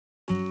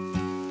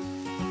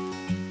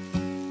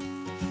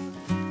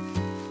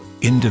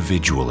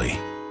Individually,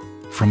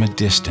 from a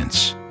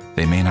distance,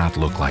 they may not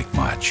look like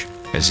much,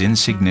 as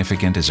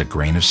insignificant as a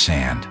grain of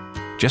sand.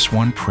 Just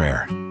one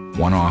prayer,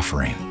 one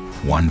offering,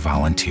 one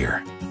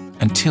volunteer.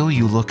 Until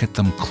you look at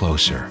them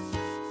closer.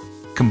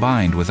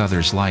 Combined with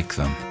others like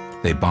them,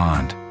 they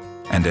bond,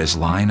 and as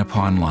line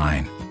upon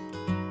line,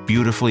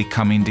 beautifully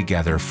coming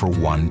together for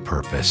one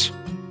purpose: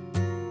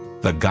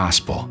 the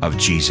gospel of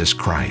Jesus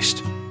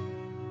Christ.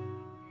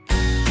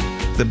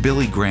 The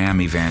Billy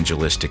Graham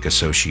Evangelistic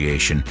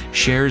Association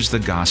shares the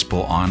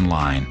gospel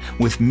online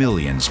with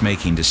millions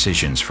making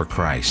decisions for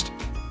Christ.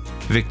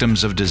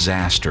 Victims of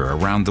disaster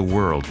around the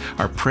world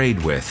are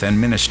prayed with and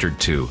ministered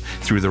to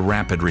through the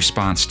Rapid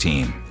Response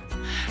Team.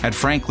 At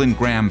Franklin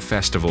Graham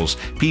festivals,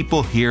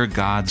 people hear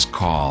God's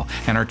call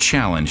and are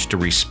challenged to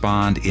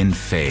respond in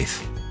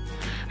faith.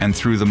 And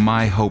through the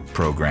My Hope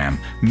program,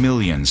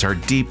 millions are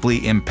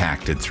deeply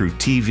impacted through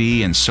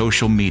TV and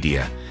social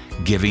media,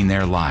 giving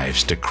their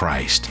lives to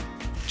Christ.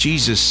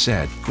 Jesus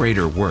said,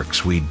 "Greater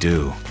works we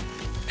do."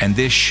 And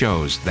this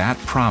shows that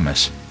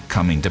promise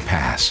coming to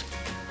pass.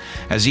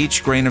 As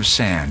each grain of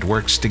sand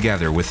works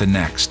together with the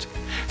next,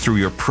 through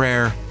your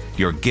prayer,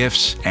 your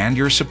gifts, and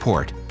your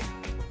support,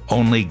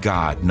 only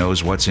God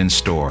knows what's in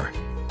store.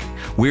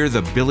 We're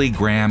the Billy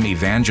Graham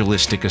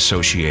Evangelistic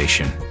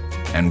Association,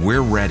 and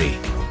we're ready.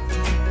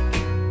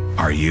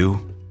 Are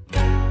you?